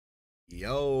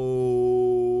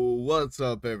Yo, what's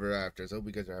up, ever afters? Hope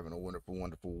you guys are having a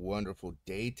wonderful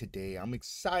day today. I'm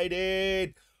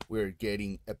excited. We're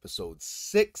getting episode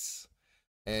 6,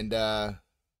 and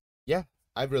yeah,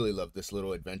 I really love this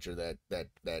little adventure that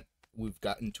we've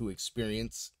gotten to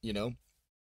experience. You know,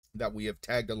 that we have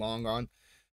tagged along on,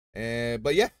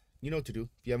 but yeah, you know what to do.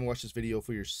 If you haven't watched this video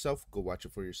for yourself, go watch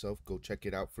it for yourself. Go check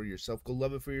it out for yourself. Go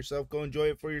love it for yourself. Go enjoy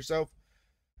it for yourself.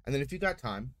 And then if you got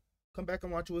time, come back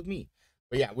and watch it with me.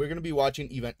 But yeah, we're going to be watching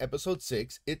event episode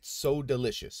 6. It's so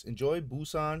delicious. Enjoy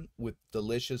Busan with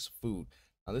delicious food.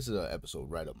 Now, this is an episode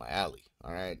right up my alley.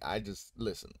 All right. I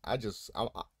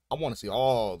want to see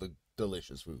all the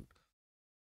delicious food.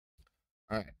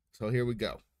 All right. So here we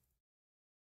go.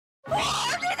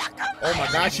 Oh my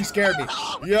God, she scared me.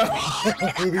 Yeah.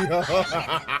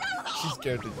 She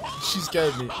scared me. She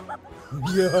scared me.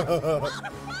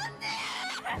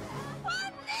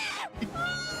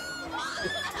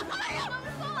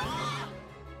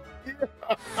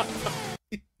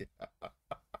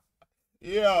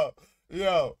 Yeah.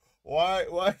 Yo, why?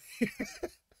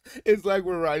 It's like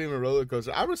we're riding a roller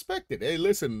coaster. I respect it. Hey,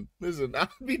 listen, I'll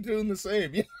be doing the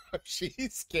same. Yeah, she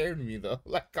scared me though.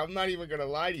 Like, I'm not even gonna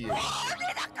lie to you.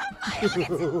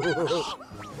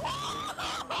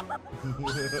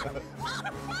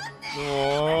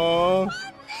 Aww.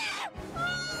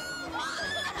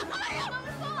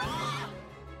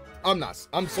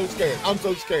 I'm so scared.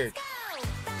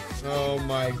 Oh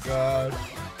my God.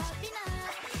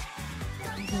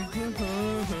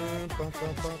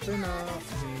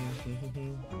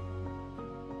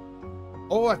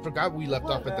 Oh, I forgot we left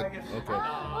off at the... Okay.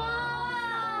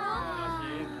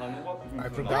 I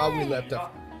forgot we left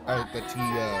off at the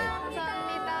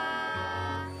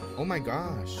Oh my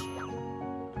gosh.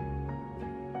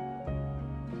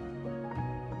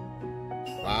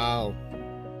 Wow.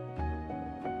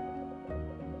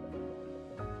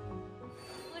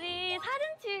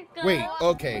 Wait,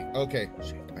 okay.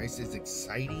 Shit, ice is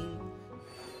exciting.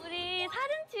 우리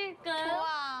사진 찍을까요?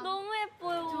 좋아. 너무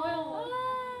예뻐요.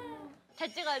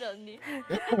 잘 찍어야죠, 언니.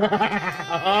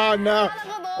 Oh no.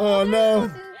 Oh no.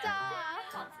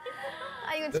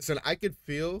 Listen, I could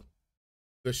feel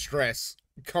the stress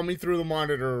coming through the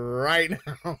monitor right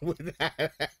now with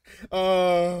that.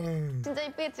 Oh. 진짜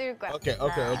예쁘게 찍을 거야. Okay,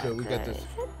 we got this.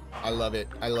 I love it.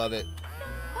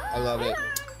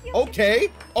 Okay.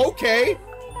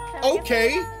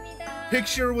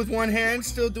 Picture with one hand,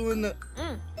 still doing the.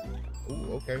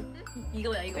 Ooh, okay.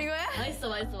 이거야?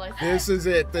 맛있어. This is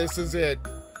it. It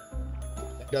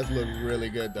does look really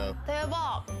good though.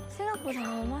 대박. 생각보다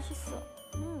너무 맛있어.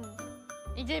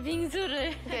 이제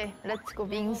빙수를. 오케이, 렛츠고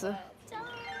빙수.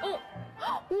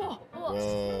 우와.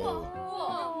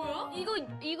 뭐야?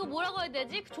 이거 뭐라고 해야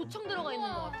되지? 조청 들어가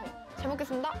있는 것 같아. 잘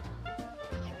먹겠습니다.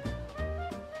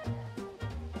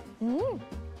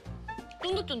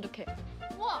 쫀득쫀득해.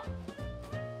 우와!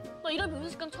 나 이런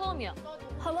빙수 식감 처음이야.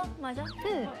 허벅 맞아?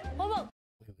 응. 허벅.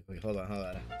 Wait, hold on.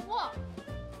 우와!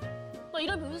 나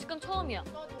이런 빙수 식감 처음이야.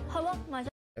 허벅 맞아?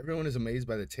 Everyone is amazed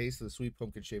by the taste of the sweet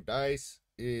pumpkin shaped ice.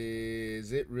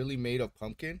 Is it really made of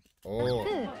pumpkin? Oh.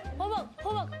 응. 허벅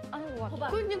하는 것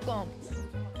같아. 그러니까.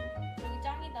 여기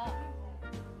짱이다.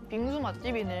 빙수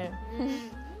맛집이네.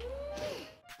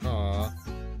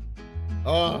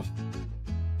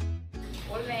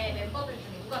 원래 멤버들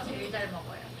중에 누가 제일 잘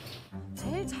먹어요?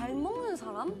 제일 잘 먹는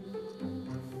사람?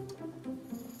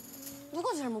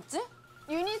 누가 제일 먹지?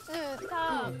 유니스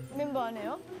다 멤버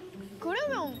아니에요?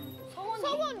 그러면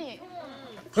서원이.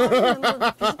 다른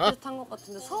멤버도 비슷비슷한 것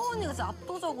같은데 서원이가 진짜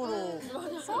압도적으로.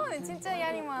 서원이 진짜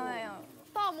양이 많아요.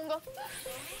 다 뭔가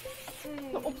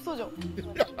없어져.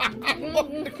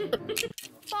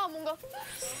 다 뭔가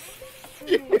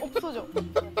없어져.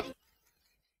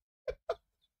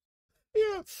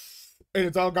 Yeah. And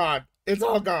it's all gone.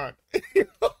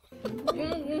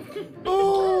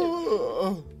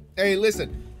 Oh. Hey,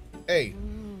 listen. Hey.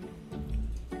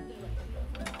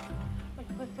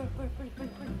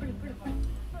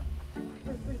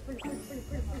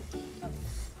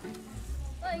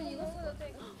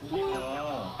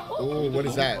 Oh, what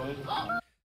is that?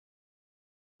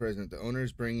 President, the owner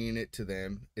is bringing it to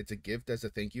them. It's a gift as a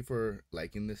thank you for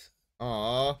liking this.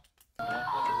 Aww.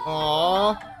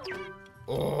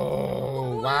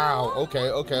 Oh, wow. Okay.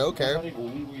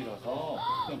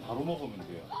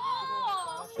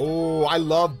 Oh, I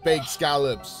love baked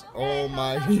scallops. Oh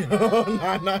my.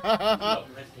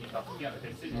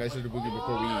 Measure the boogie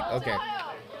before we eat. Okay.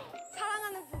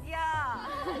 사랑하는 북이야.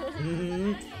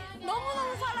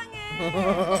 너무너무 사랑해.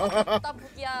 나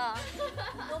북이야.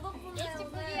 너도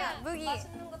북이야. 북이.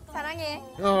 사랑해.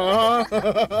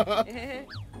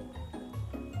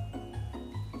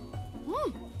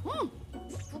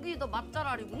 너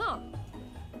맛잘알이구나.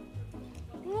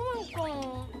 너무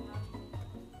맛있어.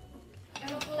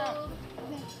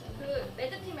 그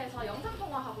레드팀에서 영상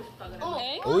통화하고 싶다 그래서.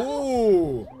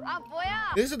 Oh, 아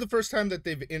뭐야? this is the first time that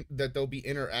they'll be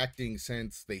interacting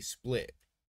since they split,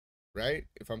 right?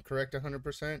 If I'm correct,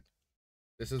 100%.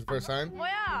 This is the first time.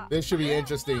 뭐야? This should be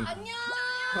interesting. 안녕.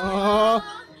 안녕.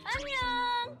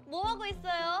 뭐 하고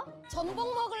있어요?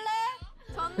 전복 먹을래?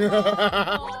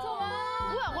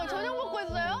 뭐야? 거의 저녁 먹고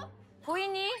있어요?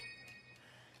 보이니?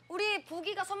 우리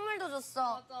부기가 선물도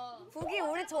줬어. 부기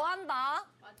우리 좋아한다.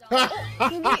 우리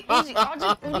아직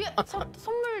우리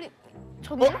선물이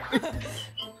줬나?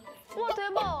 우와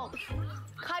대박.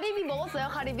 가리비 먹었어요?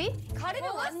 가리비? 가리비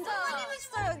완전 많이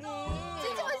맛있어 여기.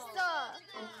 진짜 맛있어.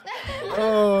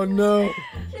 Oh no.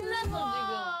 신났어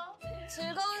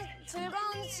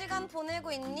즐거운 시간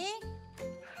보내고 있니?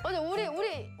 맞아 우리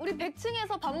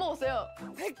 100층에서 밥 먹었어요.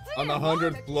 100층? On the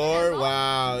 100th floor.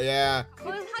 Wow. Yeah.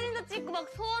 거기서 사진도 찍고 막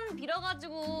소원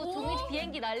빌어가지고 종이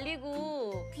비행기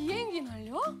날리고 비행기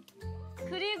날려?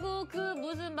 그리고 그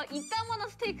무슨 막 이따만한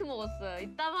스테이크 먹었어요.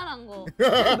 이따만한 거.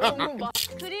 너무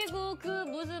그리고 그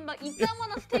무슨 막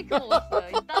이따만한 스테이크 먹었어요.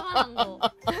 이따만한 거.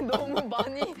 너무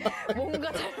많이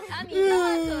뭔가 아니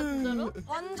이따만했잖아 진짜로.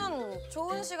 완전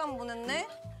좋은 시간 보냈네.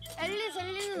 엘리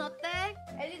젤리는 어때?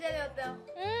 엘리 젤리 어때요?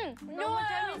 너무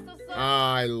재밌었어.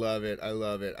 I love it. I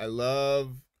love it. I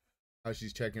love how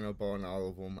she's checking up on all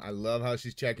of them. I love how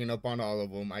she's checking up on all of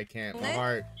them. I can't. My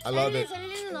heart. I love 엘리 it.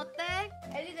 젤리는 어때?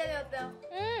 엘리 젤리 어때요?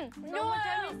 너무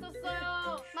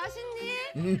재밌었어요.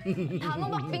 맛있니?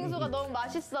 단호박 빙수가 너무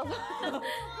맛있어서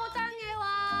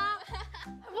포장해와.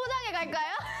 포장해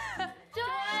갈까요?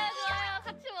 좋아요.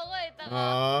 같이 먹어요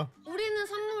이따가. 우리는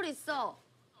선물 있어.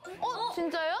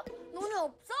 진짜요? 너네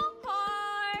없어? 헐.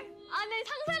 아니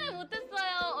상상을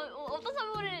못했어요. 어떤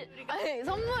선물을. 아니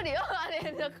선물이요? 아니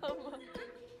잠깐만.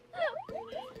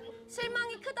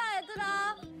 실망이 크다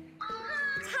얘들아.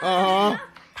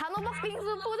 단호박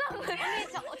빙수 포장을. 아니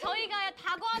저희가 야.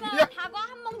 다과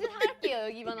한 봉지 사갈게요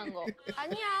여기만한 거.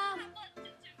 아니야.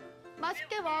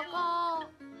 맛있게 먹어.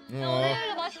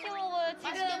 오늘도 맛있게 먹어요.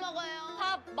 지금 맛있게 먹어요.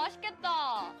 다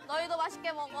맛있겠다. 너희도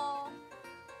맛있게 먹어.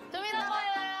 좀 이따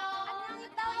봐요. 안녕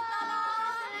이따 봐.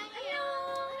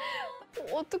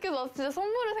 어떻게 나 진짜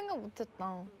선물을 생각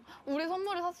못했다. 우리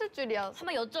선물을 샀을 줄이야.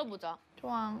 한번 여쭤보자.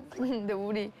 좋아. 근데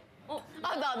우리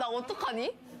나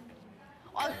어떡하니?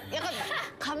 약간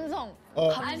감성.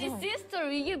 감성. 아니 시스터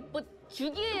이게 뭐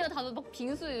죽이에요 단호박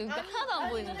빙수 이게 하나도 안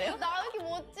보이는데요? 나 이렇게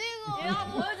못 찍어.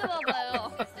 야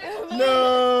보여줘봐봐요.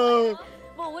 No.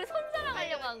 뭐 우리 손자랑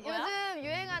하려고 한 거야? 요즘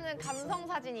유행하는 감성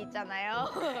사진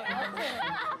있잖아요.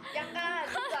 약간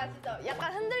그거 아시죠?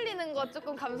 약간 흔들리는 거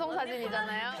조금 감성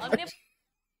사진이잖아요. 언니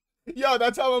Yo,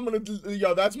 that's how I'm gonna.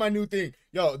 Yo, that's my new thing.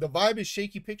 Yo, the vibe is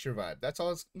shaky picture vibe. That's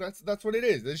all. That's what it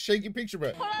is. It's shaky picture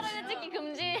vibe. 폴라로이드 찍기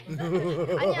금지.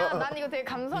 아니야, 난 이거 되게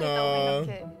감성 있다고 No.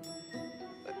 생각해.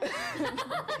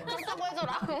 그렇다고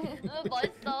해줘라.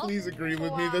 멋있어. Please agree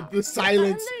with me 좋아. that the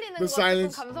silence, 흔들리는 the 거 조금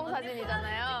silence. 감성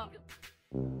사진이잖아요.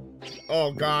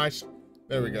 Oh gosh,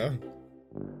 there we go.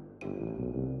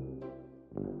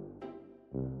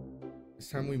 This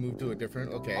time we move to a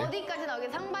different. Okay. 어디까지 나오게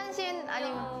상반신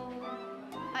아니면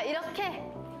이렇게.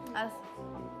 알았어.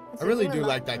 I really do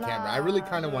like that camera. I really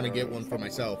kind of want to get one for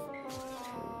myself.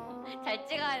 잘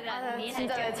찍어야 돼 언니.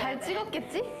 진짜 잘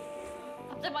찍었겠지?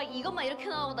 갑자기 막 이것만 이렇게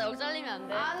나오고 나 여기 잘리면 안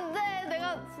돼. 안 돼.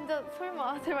 내가 진짜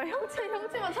설마 제발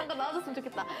형체만 잠깐 나와줬으면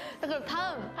좋겠다. 자, 그럼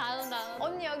다음.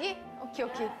 언니 여기?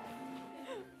 오케이.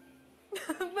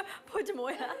 포즈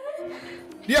뭐야?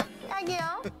 Yeah.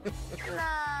 여기요.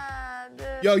 하나,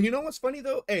 둘. Yo, you know what's funny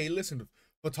though? Hey, listen,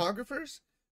 photographers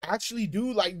actually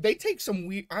do like they take some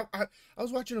weird. I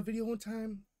was watching a video one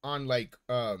time on like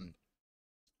a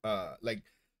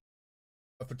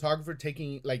photographer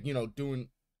taking like doing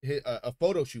a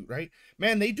photo shoot, right?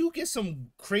 Man, they do get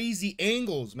some crazy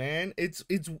angles, man. It's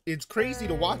crazy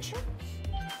to watch.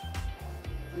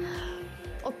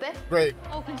 어때? Great.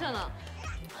 괜찮아.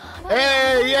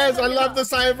 Hey, yes, I love the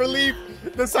sigh of relief.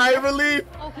 The sigh of relief.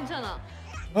 괜찮아.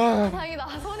 Ah.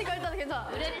 다행이다. 서니까 일단 괜찮아.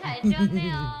 우리 잘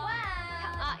찍었네요.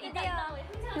 이따.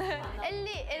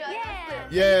 엘리 왔어.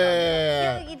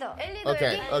 Yeah. 여기도. 엘리도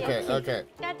Okay, 여기. okay.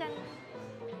 짜잔.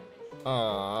 잘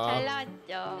Aww.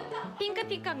 나왔죠.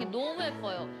 핑크핑크한 게 너무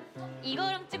예뻐요.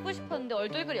 이거랑 찍고 싶었는데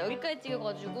얼떨결에 여기까지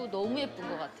찍어가지고 너무 예쁜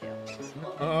것 같아요.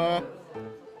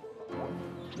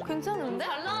 괜찮은데?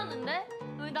 잘 나왔는데?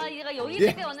 나 얘가 여기 예.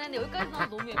 찍기 원했는데 여기까지 나와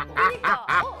너무 예뻐. 그러니까.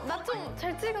 나 좀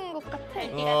잘 찍은 것 같아.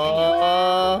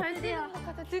 Aww. 잘 찍은 것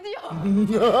같아. 드디어.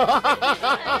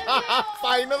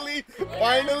 Finally.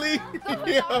 나 이렇게 못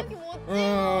찍어.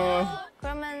 Uh,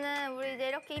 그러면은 우리 이제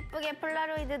이렇게 예쁘게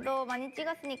폴라로이드도 많이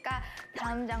찍었으니까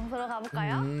다음 장소로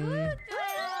가볼까요? 좋아요.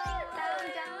 다음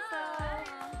장소.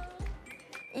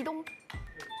 이동.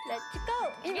 Let's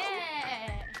go. 예.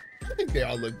 I think they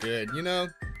all look good. You know,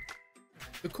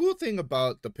 the cool thing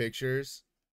about the pictures,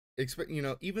 you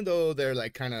know, even though they're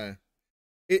like kind of,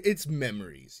 it's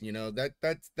memories. You know,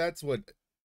 that's what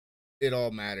it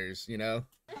all matters. You know,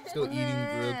 still eating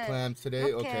grilled clams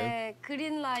today. Okay.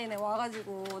 그린 라인에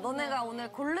와가지고 너네가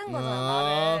오늘 고른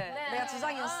거잖아. 나를. 내가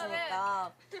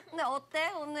주장이었으니까. 근데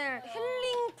어때? 오늘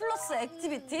힐링 플러스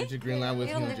액티비티? Did you green line with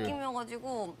이런 Hyeonju?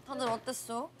 느낌이어가지고 다들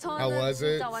어땠어? How was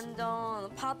it? 진짜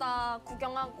완전 바다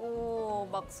구경하고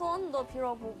막 소원도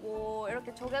빌어보고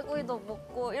이렇게 조개구이도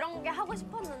먹고 이런 게 하고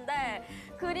싶었는데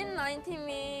그린라인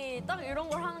팀이 딱 이런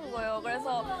걸 하는 거예요.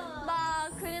 그래서 나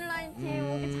그린라인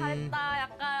팀 오기 잘했다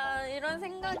약간 이런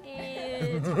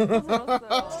생각이 자꾸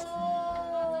들었어요.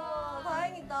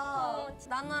 다행이다.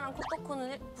 나나랑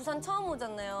코토코는 부산 처음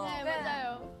오잖아요. 네,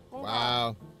 맞아요. 뭔가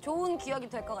Wow. 좋은 기억이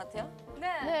될 것 같아요?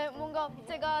 네, 뭔가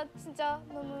제가 진짜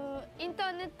너무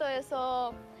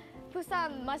인터넷에서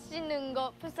부산 맛있는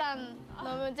거, 부산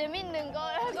너무 재밌는 거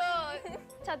하고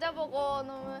찾아보고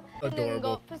너무 재밌는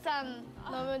거, Adorable. 부산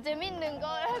너무 재밌는 거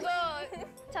하고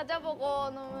찾아보고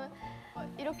너무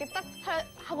이렇게 딱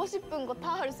하고 싶은 거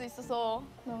다 할 수 있어서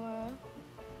너무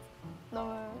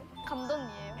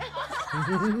감동이에요.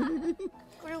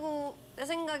 그리고 내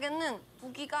생각에는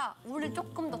부기가 우리를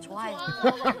조금 더 좋아해.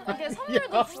 이렇게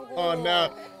선물도 주고 Oh no.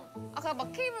 아까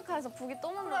막 케이블카에서 북이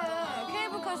또 만났잖아요.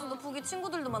 케이블카에서도 부기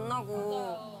친구들도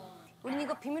만나고. 우린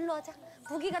이거 비밀로 하자.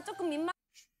 부기가 조금 민망.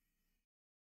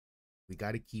 We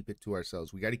got to keep it to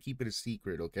ourselves. We got to keep it a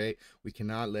secret, okay? We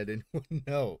cannot let anyone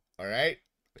know. All right?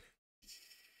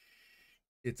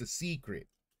 It's a secret.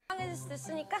 해줄 수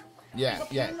있으니까. Yeah,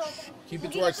 yeah. Keep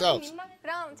it to ourselves.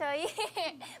 그럼 저희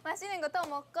맛있는 거 또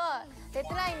먹고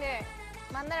데드라인을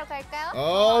만나러 갈까요?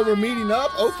 Oh, we're meeting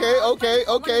up? Okay, okay,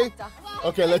 okay.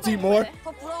 Okay, let's eat more.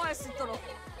 더 부러워할 수 있도록.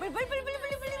 빨리.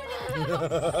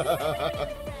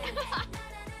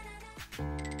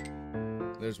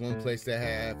 There's one place that I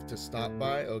have to stop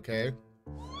by. Okay.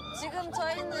 지금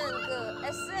저희는 그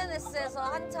SNS에서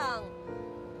한창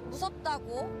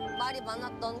무섭다고 말이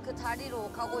많았던 그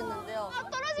자리로 가고 있는데요.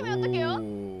 떨어지면 어떡해요?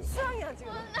 Ooh. 수영이야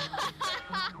지금.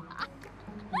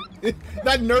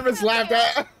 That nervous laugh.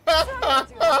 That.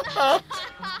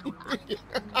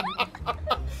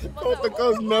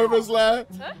 Kotoko's nervous laugh.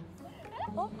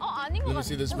 아닌 것 Let me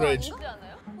see this bridge. 같지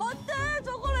않아요? 어때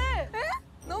저거래?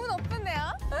 너무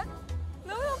높은데요?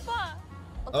 너무 높아.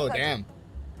 Oh, damn.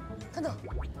 간다.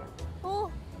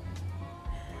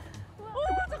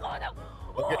 잠깐만요.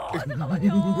 Okay.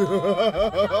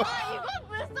 이거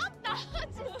무섭다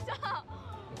진짜.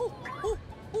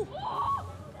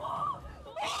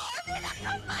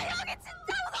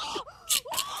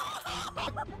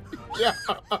 Yeah.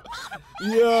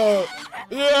 Yeah.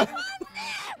 Yeah.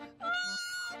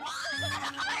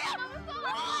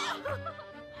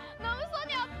 너무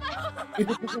손이 아파요.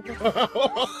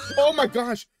 Oh my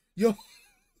gosh. Yo.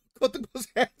 Kotoko's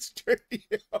hands turning.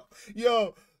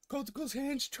 Yo. Kotoko's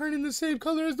hands turning the same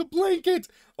color as the blanket.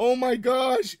 Oh my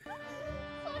gosh.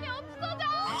 손이 없어져.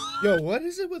 Yo, what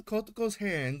is it with Kotoko's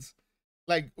hands?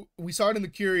 Like we saw it in the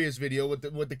Curious video with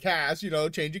the cast, you know,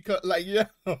 changing cut. Like yeah.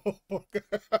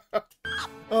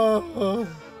 Oh,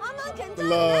 난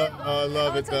괜찮은데?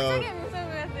 love it though. 저쪽에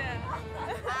무서워야 돼.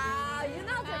 아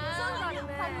유나 쟤 무서운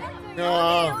사람이네.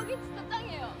 여기 진짜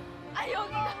짱이에요. 아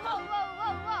여기가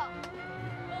우와.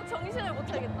 정신을 못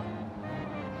차리겠다.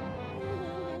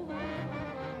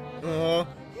 Ooh.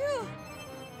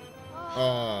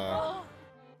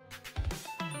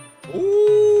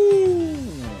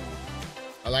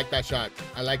 I like that shot.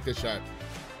 I like this shot.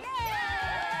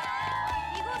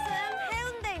 이곳은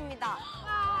해운대입니다.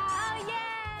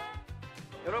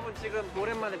 여러분 지금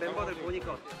오랜만에 멤버들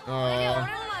보니까 어때요?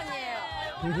 오랜만이에요.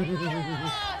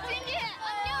 신기해.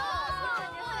 안녕.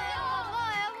 반가워요.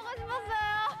 보고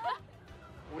싶었어요.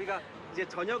 우리가 이제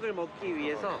저녁을 먹기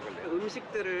위해서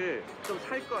음식들을 좀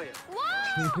살 거예요.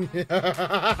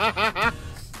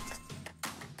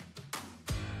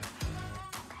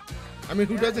 I mean,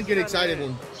 who doesn't get excited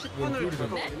when 10분을 food is on?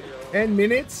 더 10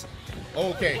 minutes?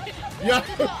 Okay. Yeah,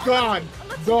 gone.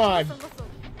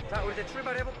 자, 우리 이제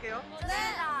출발해 볼게요. 네.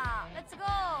 렛츠 고.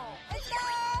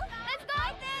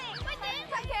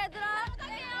 착해 얘들아.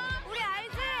 우리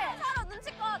알지? 서로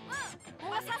눈치껏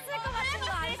뭔가 샀을 것 같은 거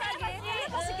안 사기.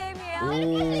 다시 게임이에요.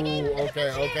 Ooh,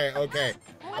 okay.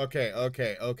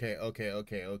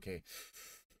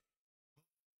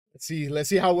 Let's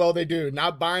see how well they do.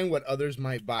 Not buying what others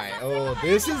might buy. Oh,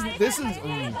 this is. 다시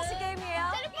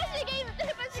게임이에요. 텔레파시 게임.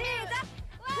 시작.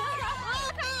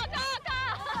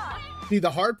 See,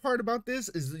 the hard part about this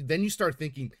is then you start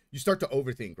thinking, you start to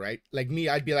overthink, right? Like me,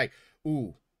 I'd be like,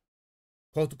 ooh,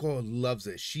 Kotoko loves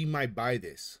this. She might buy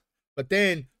this. But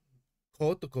then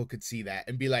Kotoko could see that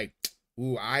and be like,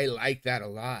 ooh, I like that a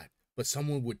lot. But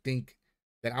someone would think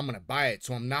that I'm going to buy it,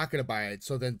 so I'm not going to buy it.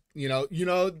 So then, you know,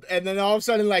 and then all of a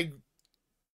sudden, like,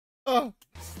 oh.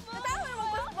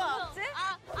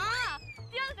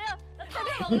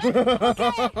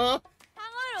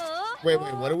 Wait,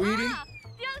 what are we eating?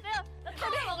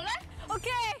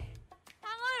 오케이.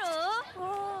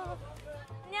 탕후루.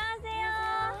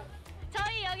 안녕하세요.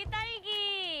 저희 여기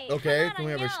딸기. Okay, can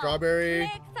we have a strawberry?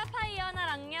 블랙 사파이어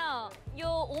하나랑요.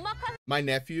 요 오마카세. My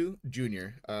nephew,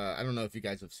 Junior, I don't know if you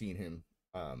guys have seen him.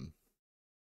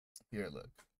 Here, look.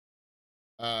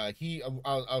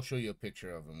 I'll show you a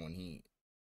picture of him when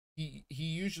he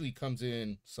usually comes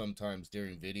in sometimes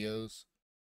during videos,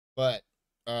 but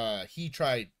he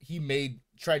tried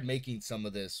making some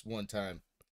of this one time,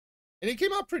 and it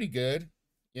came out pretty good.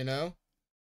 You know,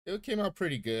 it came out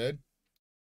pretty good.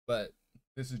 But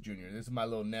this is Junior. This is my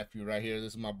little nephew right here.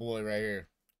 This is my boy right here.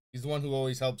 He's the one who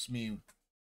always helps me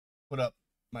put up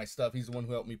my stuff. He's the one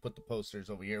who helped me put the posters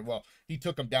over here. Well, he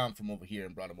took them down from over here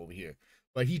and brought them over here.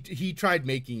 But he tried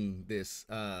making this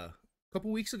a couple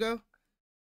weeks ago,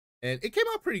 and it came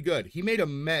out pretty good. He made a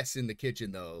mess in the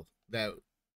kitchen though that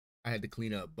I had to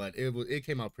clean up, but it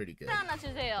came out pretty good. 하나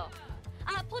주세요.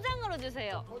 아, 포장으로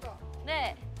주세요.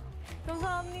 네.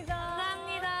 감사합니다.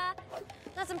 감사합니다.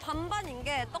 나 지금 반반인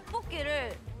게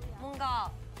떡볶이를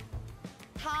뭔가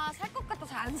다 살 것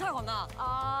같아서 안 사거나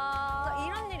나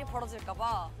이런 일이 벌어질까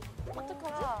봐.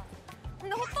 어떡하지?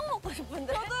 근데 호떡 먹고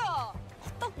싶은데. 저도요.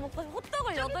 호떡 먹고 싶.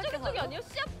 호떡을 8개 사. 저기 아니에요?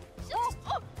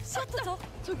 시아트 저.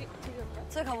 저기 할까요?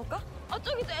 저기 가볼까? 아,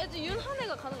 저기 애들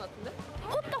윤한애가 가는 것 같은데?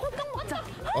 호떡 먹자.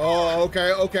 Oh,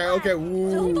 okay. 저 호떡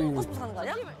Ooh. 먹고 싶어 사는 거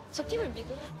아니야? 저 팀을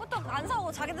믿고. 호떡 안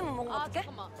사고 자기들만 먹으면 어떡해?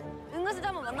 잠깐만. 은근슬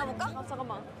한번 만나볼까?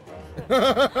 잠깐만.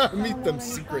 Meet them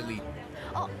secretly.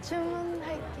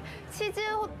 주문할게. 치즈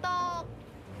호떡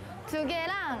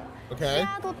 2개랑 Okay.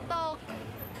 씨앗 호떡.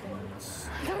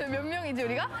 몇 명이지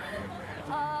우리가?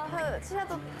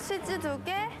 치즈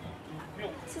 2개.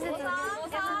 치즈 2개.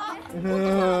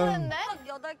 먹었는데? 호떡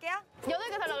 8개야?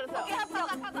 8개 달라 그랬어요.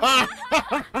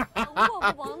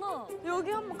 우와 뭐 많아.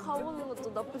 여기 한번 가보는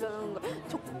것도 나쁘지 않은 거.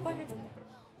 족발.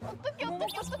 어떻게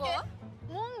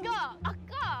뭔가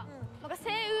아까 뭔가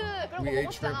새우 그런 We 거 ate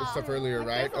shrimp and 먹었잖아. stuff earlier,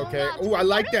 right? 그래서 Okay. 뭔가 Oh, I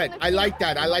like that. 좀 I like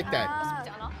that. 맛있지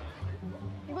않아?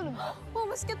 이거는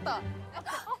맛있겠다.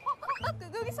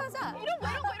 여기 사자. 이런 거.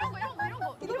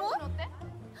 이런 거 어때?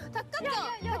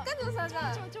 닭간장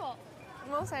사자. 좋아.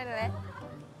 뭐 살래?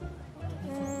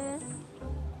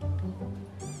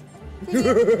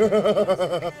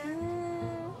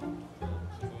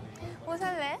 뭐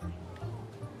살래?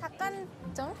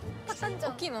 닭간장?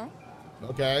 오키노?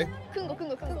 Okay. 큰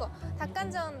거.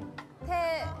 닭간장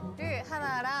태를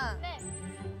하나랑. 네.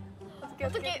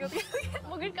 어떻게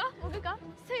먹을까?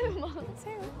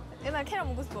 새우. 나 계란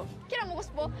먹고 싶어.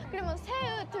 그러면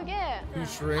새우 2개. 2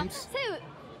 shrimps. 새우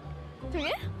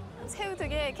 2개? 새우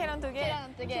 2개, 계란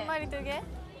 2개, 김말이 2개.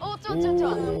 좋아.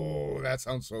 Oh, that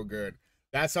sounds so good.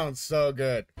 That sounds so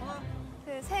good.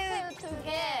 그 새우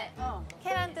 2개,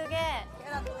 계란 2개,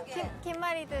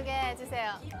 김말이 2개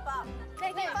주세요. 김밥.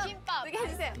 네, 김밥 2개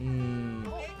주세요.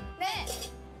 네.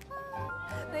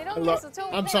 네, 이런 게 있어.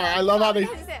 I'm sorry. I love how they.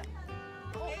 주세요.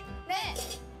 네.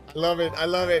 I love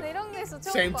it. 네, 이런 게 있어.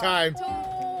 Same time.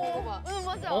 응,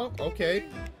 맞아. Oh, okay.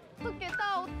 어떻게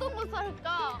나 어떤 거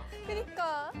살까?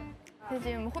 그니까.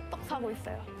 지금 호떡 사고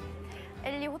있어요.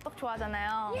 엘리 호떡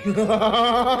좋아하잖아요.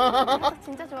 호떡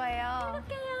진짜 좋아해요.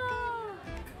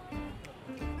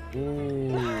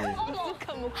 Ooh.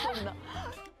 익숙한 목소리다.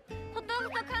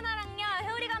 호떡 하나랑요.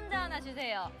 해오리 감자 하나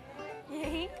주세요.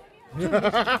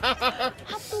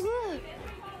 핫도그.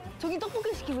 저기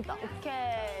떡볶이 시키고 있다.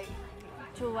 오케이.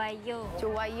 좋아요.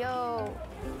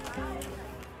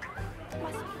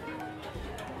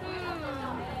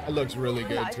 That looks really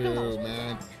good too,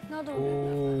 man.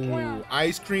 Ooh,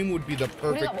 ice cream would be the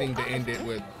perfect thing to end it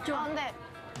with. 좋아한데.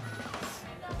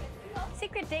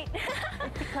 시크릿 데이트.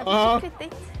 시크릿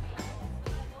데이트.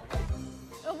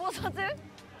 뭐 사지?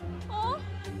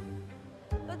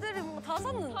 애들이 뭐 다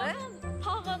샀는데?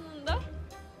 다 갔는데?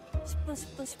 10분.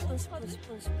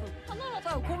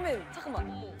 잠깐 고민. 잠깐만.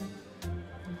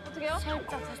 어떻게요?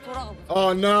 살짝 다시 돌아가 보자.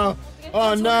 Oh no!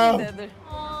 Oh no! 애들.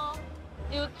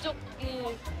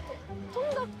 이쪽이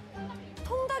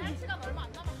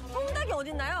통닭이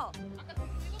어딨나요?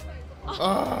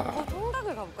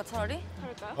 통닭을 가볼까 차라리?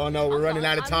 그럴까요? Oh no, we're running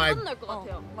out of time. 안 것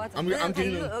같아요. 맞아. I'm 왜냐면 다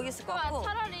getting- 여기 있을 것 그러니까 같고.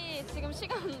 차라리 지금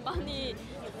시간 많이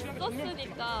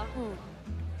썼으니까.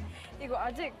 이거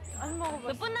아직 안 먹어봤어.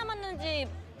 몇 분 남았는지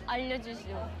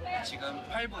알려주시오. 지금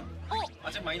 8분.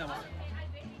 아직 많이 남았어요.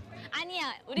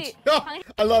 아니야, 우리 Oh,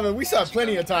 I love it. We still have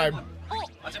plenty of time.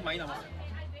 아직 많이 남았어요.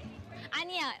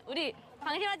 아니야, 우리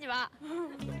방심하지 마.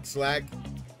 Slag.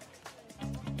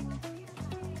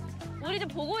 우리 좀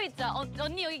보고 있자.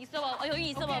 언니 여기 있어봐.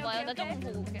 여기 있어봐봐요. 나 조금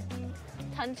보고 올게.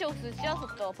 잔치 옥수수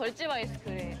씨앗소떡, 벌집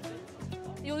아이스크림.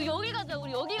 여기 가자.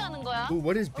 우리 여기 가는 거야. Ooh,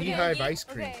 what is beehive 여기? ice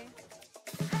cream?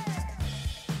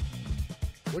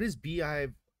 What is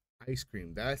beehive ice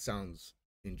cream? That sounds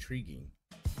intriguing.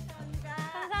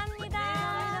 감사합니다.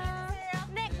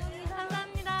 네,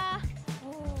 감사합니다.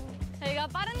 저희가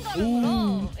빠른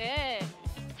걸음으로 예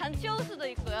잔치 옥수수도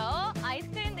있고요,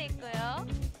 아이스크림도 있고요.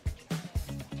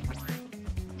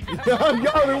 Yo,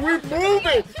 we're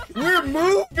moving. We're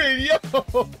moving, yo.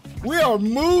 We are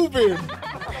moving.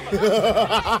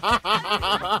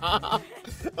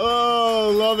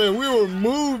 Oh, love it. We were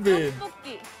moving.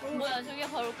 떡볶이. 뭐야, 저기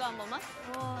가볼까 한 번만?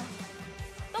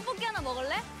 떡볶이 하나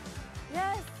먹을래?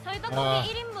 예스. 저희 떡볶이 아.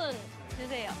 1인분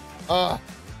주세요.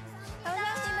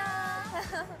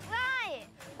 감사합니다. 와이.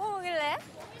 뭐 먹을래?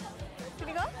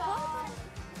 그리고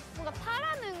뭔가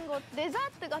파라는 것,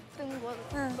 데자트 같은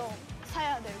것도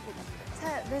사야 될 것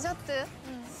같아. 데저트.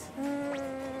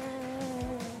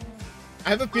 I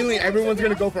have a feeling everyone's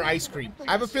gonna go for ice cream.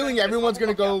 I have a feeling everyone's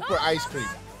gonna go for ice cream.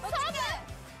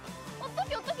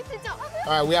 어떻게 진짜?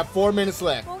 All right, we have 4 minutes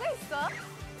left. 뭐가 있어?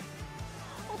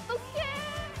 어떡해.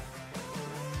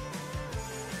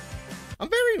 I'm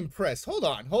very impressed. Hold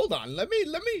on. Let me.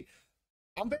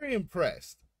 I'm very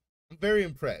impressed.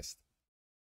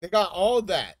 They got all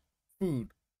that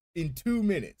food in 2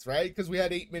 minutes, right? Because we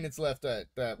had 8 minutes left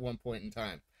at one point in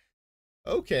time.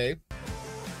 Okay.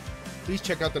 Please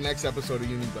check out the next episode of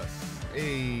UNIS.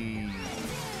 Hey.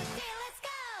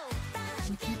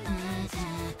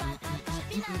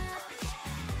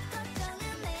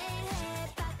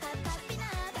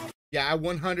 Yeah, I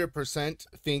 100%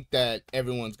 think that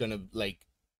everyone's gonna like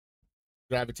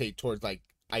gravitate towards like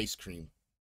ice cream.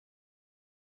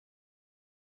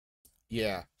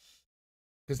 Yeah,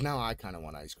 because now I kind of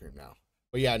want ice cream now.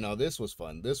 But yeah, no, this was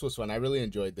fun. I really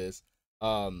enjoyed this.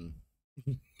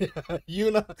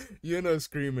 Yuna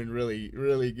screaming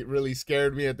really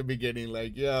scared me at the beginning.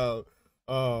 Like, yo,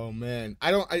 oh man,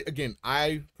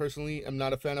 I personally am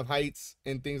not a fan of heights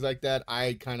and things like that.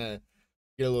 I kind of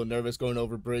get a little nervous going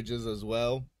over bridges as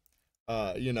well.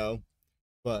 But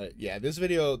yeah,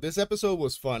 this episode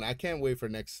was fun. I can't wait for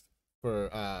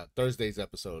Thursday's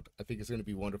episode. I think it's gonna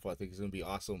be wonderful. I think it's gonna be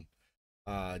awesome.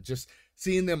 Just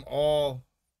seeing them all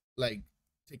like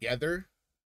together,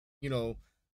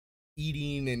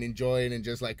 eating and enjoying and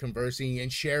just like conversing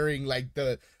and sharing like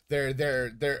their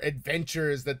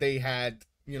adventures that they had,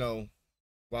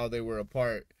 while they were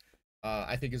apart.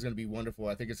 I think it's gonna be wonderful.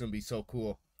 I think it's gonna be so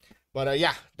cool. But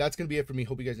yeah, that's gonna be it for me.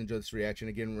 Hope you guys enjoyed this reaction.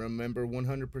 Again, remember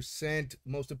 100%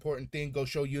 most important thing, go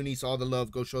show UNIS all the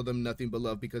love. Go show them nothing but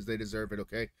love because they deserve it,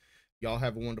 okay? Y'all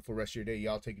have a wonderful rest of your day.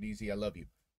 Y'all take it easy. I love you.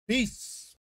 Peace.